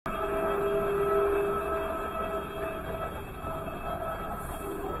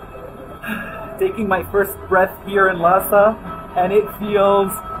taking my first breath here in Lhasa, and it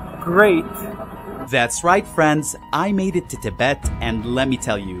feels great. That's right, friends. I made it to Tibet, and let me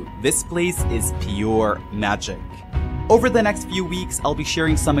tell you, this place is pure magic. Over the next few weeks, I'll be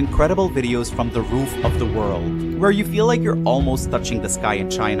sharing some incredible videos from the roof of the world, where you feel like you're almost touching the sky in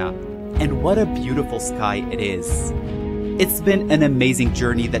China. And what a beautiful sky it is. It's been an amazing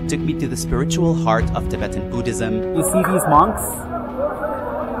journey that took me to the spiritual heart of Tibetan Buddhism. You see these monks?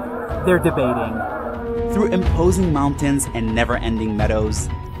 They're debating. Through imposing mountains and never-ending meadows.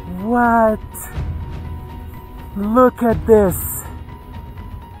 What? Look at this!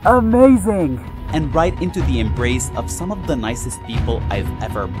 Amazing! And right into the embrace of some of the nicest people I've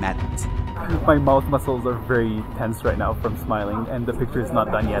ever met. My mouth muscles are very tense right now from smiling, and the picture is not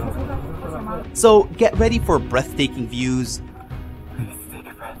done yet. So get ready for breathtaking views. Please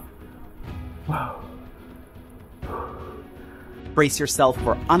take a breath. Wow. Brace yourself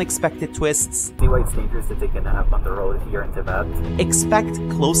for unexpected twists. See why it's dangerous to take a nap on the road here in Tibet. Expect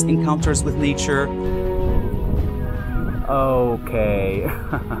close encounters with nature. Okay.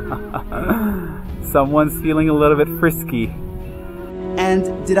 Someone's feeling a little bit frisky.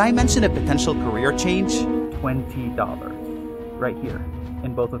 And did I mention a potential career change? $20. Right here,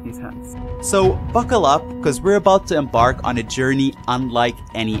 in both of these hands. So buckle up, because we're about to embark on a journey unlike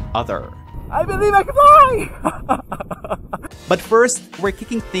any other. I believe I can fly! But first, we're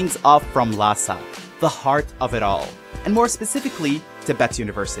kicking things off from Lhasa, the heart of it all, and more specifically, Tibet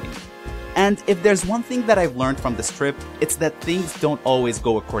University. And if there's one thing that I've learned from this trip, it's that things don't always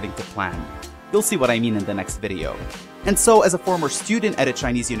go according to plan. You'll see what I mean in the next video. And so, as a former student at a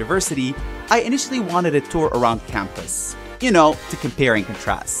Chinese university, I initially wanted a tour around campus. You know, to compare and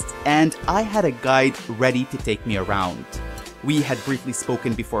contrast. And I had a guide ready to take me around. We had briefly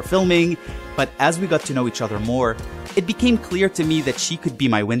spoken before filming, but as we got to know each other more, it became clear to me that she could be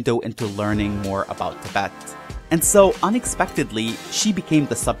my window into learning more about Tibet. And so, unexpectedly, she became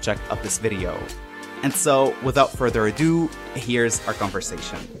the subject of this video. And so, without further ado, here's our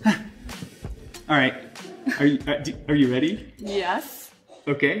conversation. All right. Are you ready? Yes.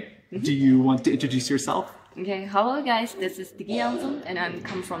 Okay. Do you want to introduce yourself? Okay, hello guys, this is Dekyiyangzom and I'm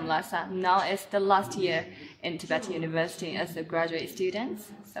come from Lhasa. Now it's the last year in Tibet University as a graduate student.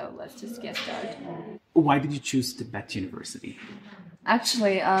 So let's just get started. Why did you choose Tibet University?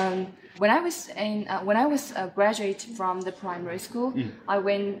 Actually, when I was a graduate from the primary school, I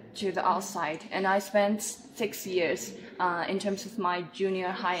went to the outside and I spent 6 years in terms of my junior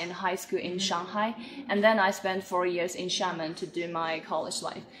high and high school in Shanghai, and then I spent 4 years in Xiamen to do my college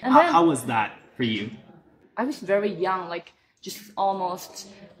life. And How was that for you? I was very young, like just almost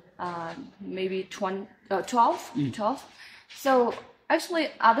maybe 12. So actually,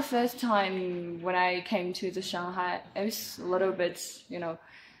 at the first time when I came to the Shanghai, I was a little bit,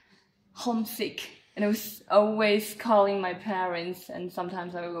 homesick. And I was always calling my parents, and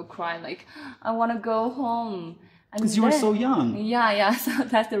sometimes I would cry like, I want to go home. Because you were so young. Yeah, so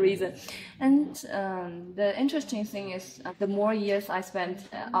that's the reason. And the interesting thing is, the more years I spent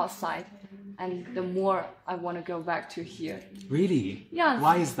outside, and the more I want to go back to here. Really? Yeah.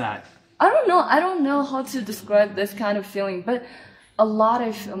 Why is that? I don't know how to describe this kind of feeling, but a lot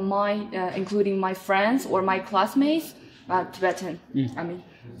of my, including my friends or my classmates, are Tibetan. I mean,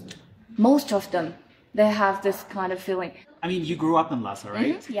 most of them, they have this kind of feeling. I mean, you grew up in Lhasa,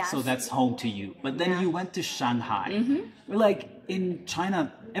 right? Yes. So that's home to you. But then you went to Shanghai. Like in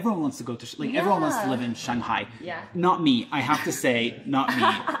China, everyone wants to go to, everyone wants to live in Shanghai. Yeah. Not me, I have to say, not me.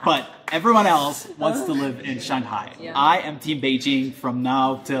 But everyone else wants to live in Shanghai. Yeah. I am Team Beijing from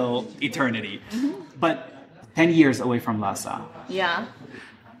now till eternity. But 10 years away from Lhasa. Yeah.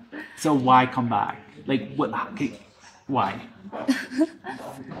 So why come back? Like, what? Why?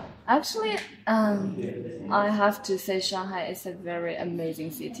 Actually, I have to say Shanghai is a very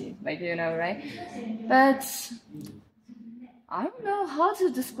amazing city, right? But I don't know how to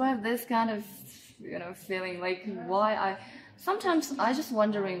describe this kind of, feeling. Like sometimes I just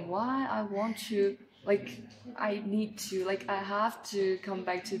wondering why I want to, I need to, I have to come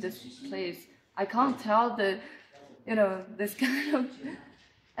back to this place. I can't tell this kind of.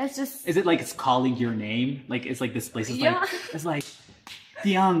 It's just. Is it like it's calling your name? Like it's like this place is yeah. It's like,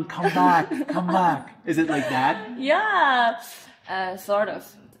 Tiang, come back, come back. Is it like that? Yeah, sort of.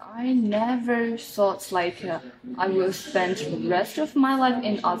 I never thought I will spend the rest of my life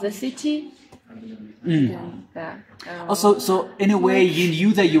in other city. So in a way, you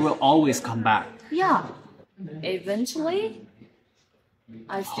knew that you will always come back. Yeah, eventually.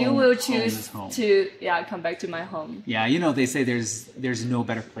 I still will choose to come back to my home. Yeah, they say there's no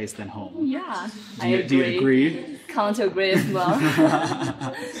better place than home. Yeah, Do you agree? Can't agree as well.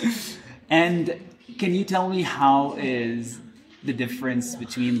 And can you tell me how is the difference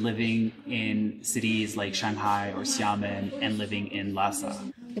between living in cities like Shanghai or Xiamen and living in Lhasa?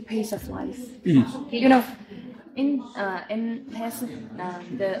 The pace of life. You know, in Lhasa,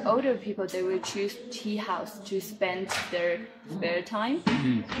 the older people, they will choose tea house to spend their spare time,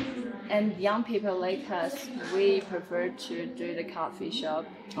 and young people like us, we prefer to do the coffee shop.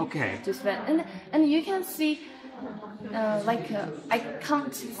 Okay. To spend, and you can see. I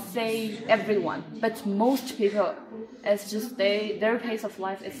can't say everyone, but most people, it's just their pace of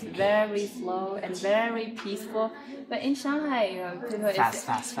life is very slow and very peaceful. But in Shanghai, people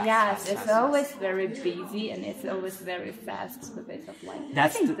it's always very busy and it's always very fast. The pace of life.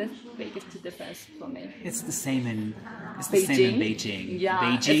 That's the biggest difference for me. It's the same in Beijing. Yeah,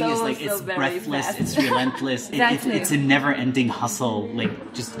 Beijing is like it's breathless, it's relentless. Exactly. It's a never-ending hustle,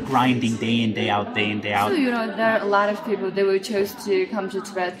 like just grinding day in day out, day in day out. So there are a lot of people, they will choose to come to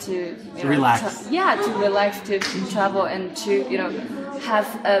Tibet to relax. To relax, to travel, and to have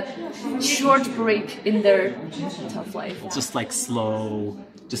a short break in their tough life. Just like slow,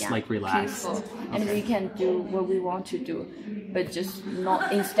 like relaxed. Peaceful. And we can do what we want to do, but just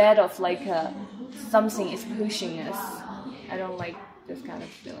not instead of something is pushing us. I don't like this kind of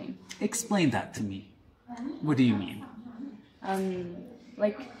feeling. Explain that to me. What do you mean?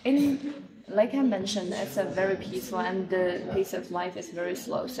 Like I mentioned, it's a very peaceful and the pace of life is very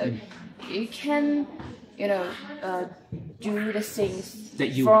slow. So you can, do the things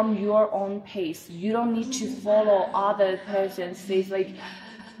from your own pace. You don't need to follow other person's pace.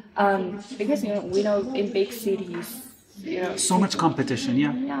 Because we know in big cities, so much competition.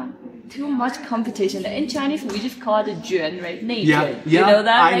 Yeah, too much competition. In Chinese, we just call it 卷, right? 内卷. Yeah. You know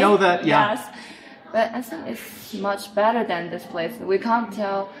that? I know that. Yeah. Yes. But I think it's much better than this place. We can't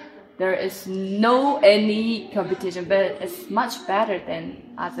tell there is any competition, but it's much better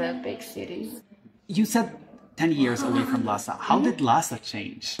than other big cities. You said 10 years away from Lhasa. How did Lhasa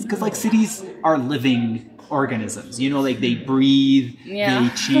change? Because cities are living organisms, they breathe, they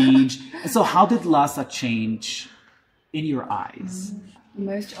change. And so how did Lhasa change in your eyes?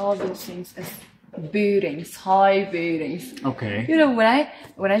 Most obvious things is buildings, high buildings. Okay.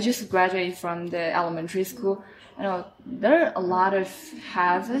 When I just graduated from the elementary school, there are a lot of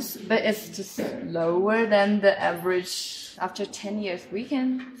houses, but it's just lower than the average. After 10 years, we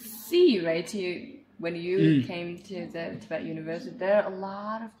can see, right? When you came to the Tibet University, there are a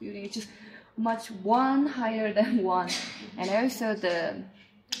lot of buildings, just much one higher than one, and also the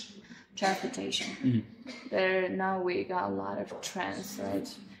transportation. There now we got a lot of trains, right,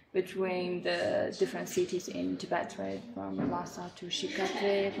 between the different cities in Tibet, right, from Lhasa to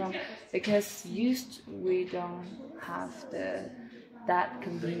Shikate, because we don't have that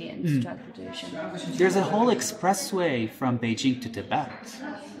convenient transportation. There's a whole expressway from Beijing to Tibet.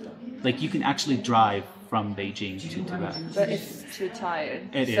 You can actually drive from Beijing to Tibet. But it's too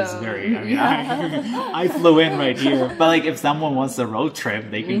tired. It is very. I flew in right here. But if someone wants a road trip,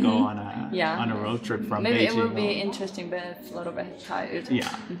 they can go on a road trip from Maybe Beijing. Maybe it will be interesting, but it's a little bit tired. Yeah.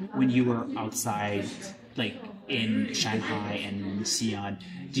 When you were outside, in Shanghai and Xi'an,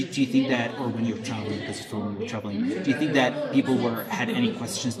 do you think that, or when you were traveling, because you told me you were traveling, do you think that people had any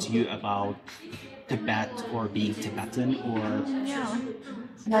questions to you about Tibet or being Tibetan, or? Yeah.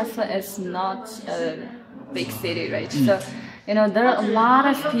 Lhasa is not a big city, right? So, there are a lot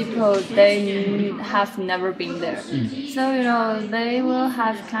of people, they have never been there. So, they will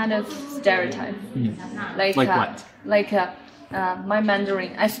have kind of stereotype. Like what? My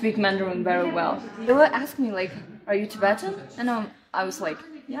Mandarin, I speak Mandarin very well. They will ask me, are you Tibetan? And I was like,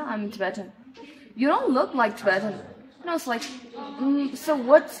 yeah, I'm Tibetan. You don't look like Tibetan. And I was like, so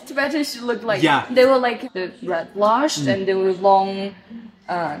what Tibetan should look like? Yeah. They were the red blushed and they were long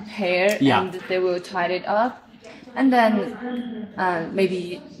hair and they will tie it up, and then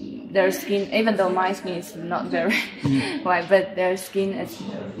maybe their skin, even though my skin is not very white, but their skin is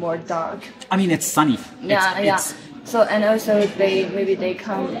more dark. I mean, it's sunny. It's so, and also they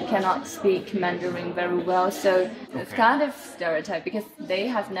cannot speak Mandarin very well, so it's kind of stereotype because they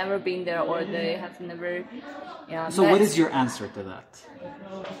have never been there or they have never. So what is your answer to that?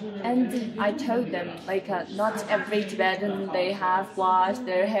 And I told them not every Tibetan they have washed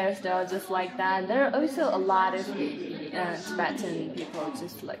their hairstyle just like that. There are also a lot of Tibetan people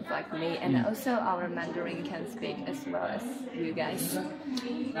just like me, and also our Mandarin can speak as well as you guys.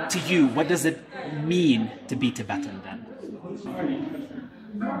 To you, what does it mean to be Tibetan then?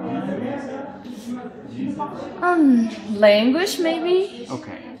 Language maybe.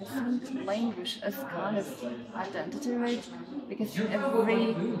 Okay. Language is kind of identity, right? Because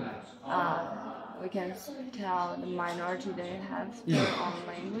every we can tell the minority they have their own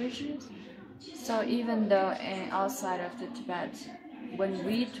languages. So even though outside of the Tibet, when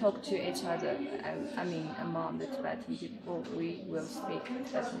we talk to each other, I mean among the Tibetan people, we will speak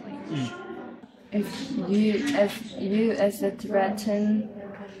Tibetan language. If you as a Tibetan,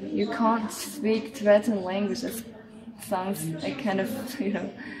 you can't speak Tibetan language, it sounds like kind of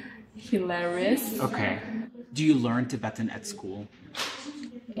hilarious. Okay. Do you learn Tibetan at school?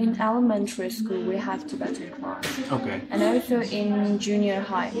 In elementary school, we have Tibetan class. Okay. And also in junior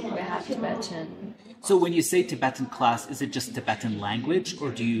high, we have Tibetan. So when you say Tibetan class, is it just Tibetan language,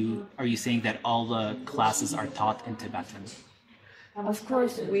 or are you saying that all the classes are taught in Tibetan? Of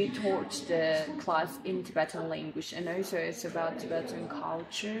course, we taught the class in Tibetan language, and also it's about Tibetan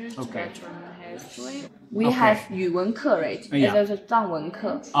culture, Tibetan history. We have 语文课, right? It's also 藏文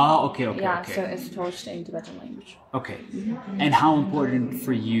课. Oh, okay. Yeah, so it's taught in Tibetan language. Okay. And how important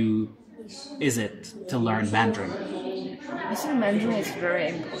for you is it to learn Mandarin? I think Mandarin is very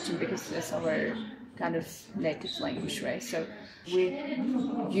important because it's our kind of native language, right? So we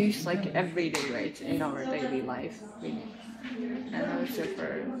use like every day, right, in our daily life. And also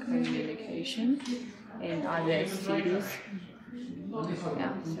for communication in other cities.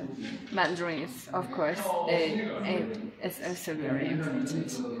 Yeah, so Mandarin is, of course, it's also very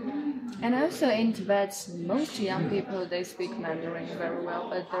important. And also in Tibet, most young people, they speak Mandarin very well,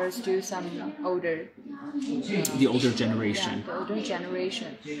 but there are still some older. The older generation. Yeah, the older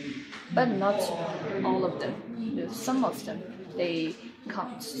generation. But not all of them. Some of them, they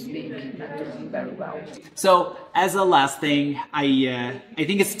can't speak Mandarin very well. So, as a last thing, I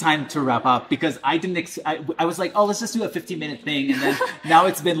think it's time to wrap up because I didn't. I was like, oh, let's just do a 15-minute thing, and then now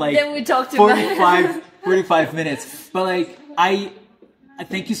it's been like then we talked 45 minutes. But like, I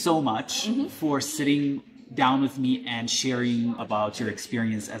thank you so much for sitting down with me and sharing about your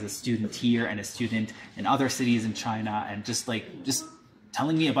experience as a student here and a student in other cities in China, and just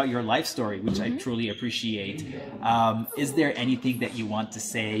telling me about your life story, which I truly appreciate. Is there anything that you want to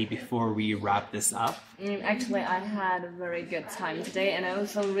say before we wrap this up? Actually, I had a very good time today, and I'm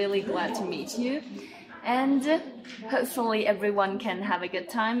also really glad to meet you. And hopefully everyone can have a good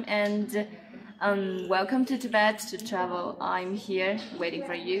time. And welcome to Tibet to travel. I'm here waiting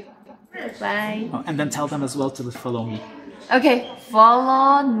for you. Bye. Oh, and then tell them as well to follow me. Okay,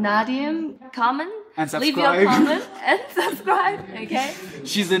 follow Nadim, comment, and subscribe. Leave your comment and subscribe. Okay.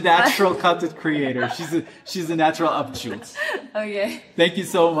 She's a natural content creator. She's a natural upshoot. Okay. Thank you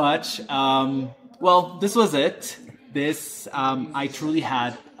so much. Well, this was it. I truly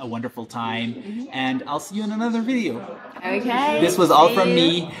had a wonderful time, and I'll see you in another video. Okay. This was all from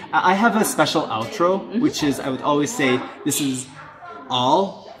me. I have a special outro, which is I would always say this is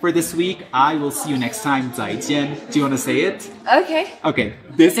all for this week. I will see you next time. 再见. Do you want to say it? Okay. Okay.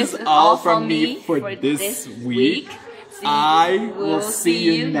 This is all from me for this week. I will see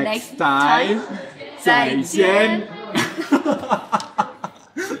you next time. 再见.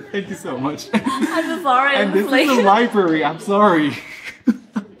 Thank you so much. I'm so sorry. And this is the library. I'm sorry.